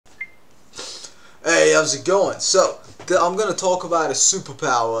Hey, how's it going? So, I'm gonna talk about a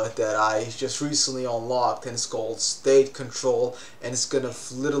superpower that I just recently unlocked, and it's called state control, and it's gonna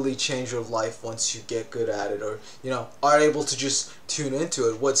literally change your life once you get good at it, or are able to just tune into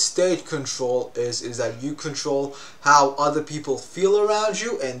it. What state control is that you control how other people feel around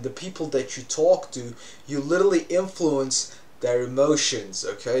you, and the people that you talk to, you literally influence their emotions.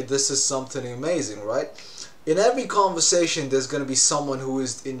 Okay, this is something amazing, right? In every conversation there's going to be someone who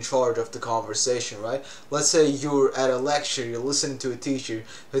is in charge of the conversation, right? Let's say you're at a lecture, you're listening to a teacher.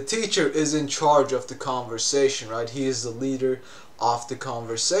 The teacher is in charge of the conversation, right? He is the leader of the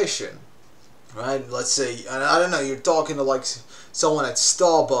conversation, right? Let's say, and I don't know, you're talking to like someone at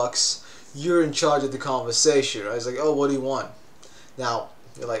Starbucks. You're in charge of the conversation, right? It's like, oh, what do you want? Now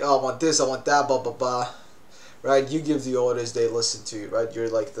you're like, oh, I want this, I want that, blah blah blah, right? You give the orders, they listen to you, right? You're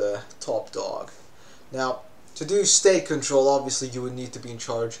like the top dog. Now, to do state control, obviously you would need to be in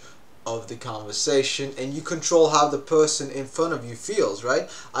charge of the conversation, and you control how the person in front of you feels, right?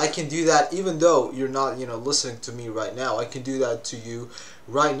 I can do that even though you're not, listening to me right now. I can do that to you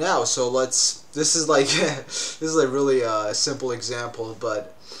right now. So this is like, this is a really simple example,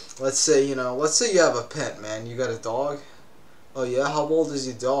 but let's say you have a pet, man. You got a dog? Oh yeah, how old is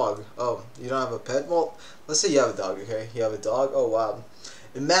your dog? Oh, you don't have a pet? Well, let's say you have a dog, okay? You have a dog? Oh wow.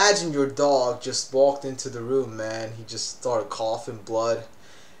 Imagine your dog just walked into the room, man. He just started coughing blood,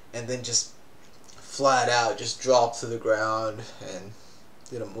 and then just flat out just dropped to the ground and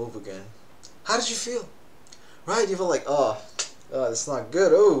didn't move again. How did you feel? Right? You felt like, oh, that's not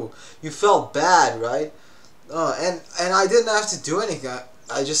good. Oh, you felt bad, right? And I didn't have to do anything.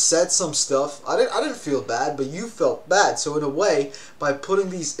 I just said some stuff. I didn't feel bad, but you felt bad. So in a way, by putting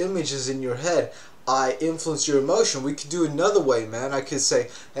these images in your head, I influence your emotion. We could do another way, man. I could say,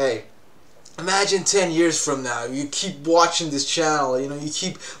 hey, imagine 10 years from now, you keep watching this channel, you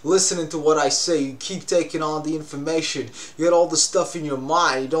keep listening to what I say, you keep taking on the information, you get all the stuff in your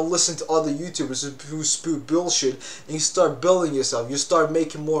mind, you don't listen to other YouTubers who spew bullshit, and you start building yourself, you start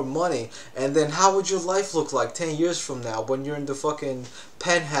making more money, and then how would your life look like 10 years from now when you're in the fucking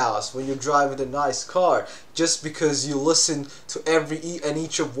penthouse, when you're driving a nice car, just because you listen to every and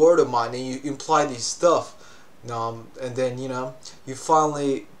each of word of mine and you imply these stuff, and then you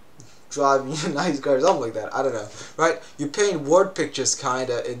finally driving a nice car or something like that. I don't know, right? You paint word pictures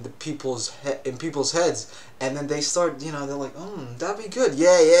kinda in people's heads, and then they start, they're like, that'd be good.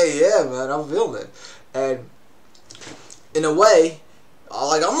 Yeah, man, I'm feeling it. And in a way,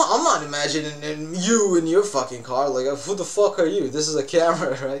 like I'm not imagining you in your fucking car. Like, who the fuck are you? This is a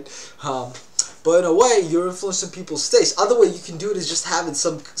camera, right? But in a way, you're influencing people's tastes. Other way you can do it is just having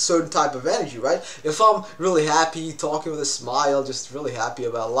some certain type of energy, right? If I'm really happy, talking with a smile, just really happy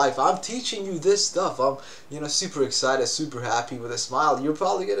about life, I'm teaching you this stuff. I'm, super excited, super happy with a smile. You're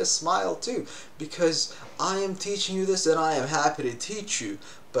probably gonna smile too, because I am teaching you this, and I am happy to teach you.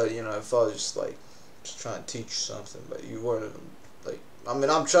 But if I was just trying to teach you something, but you weren't like, I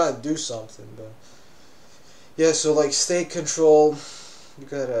mean, I'm trying to do something, but yeah. So like state control, you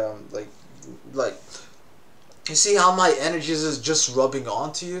gotta like, you see how my energy is just rubbing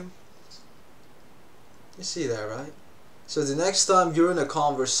onto you? You see that, right? So the next time you're in a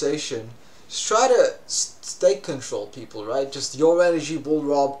conversation, just try to state control people, right? Just your energy will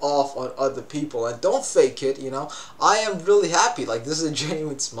rub off on other people, and don't fake it, I am really happy. Like, this is a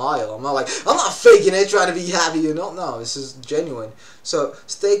genuine smile. I'm not faking it, trying to be happy, No, this is genuine. So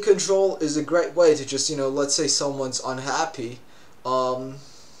state control is a great way to just, let's say someone's unhappy,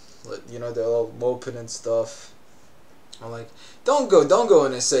 they're all moping and stuff. I'm like, don't go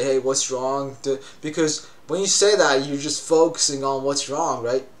in and say, hey, what's wrong? Because when you say that, you're just focusing on what's wrong,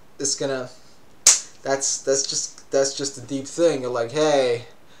 right? It's gonna, that's just a deep thing. You're like, hey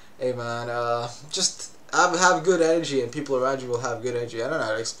man, just have good energy, and people around you will have good energy. I don't know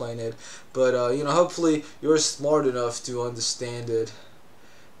how to explain it, but hopefully you're smart enough to understand it.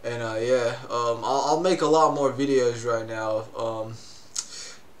 And yeah, I'll make a lot more videos right now.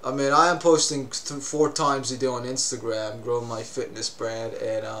 I mean, I am posting 4 times a day on Instagram, growing my fitness brand,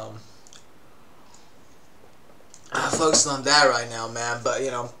 and I'm focused on that right now, man. But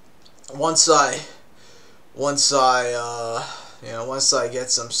once I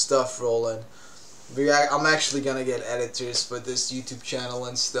get some stuff rolling, I'm actually gonna get editors for this YouTube channel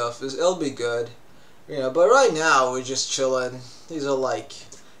and stuff. It'll be good, But right now we're just chilling. These are like,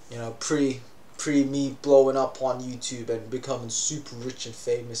 pre me blowing up on YouTube and becoming super rich and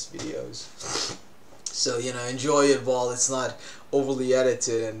famous videos. So enjoy it while it's not overly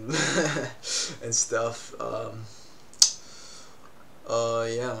edited and and stuff.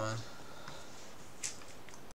 Yeah, man.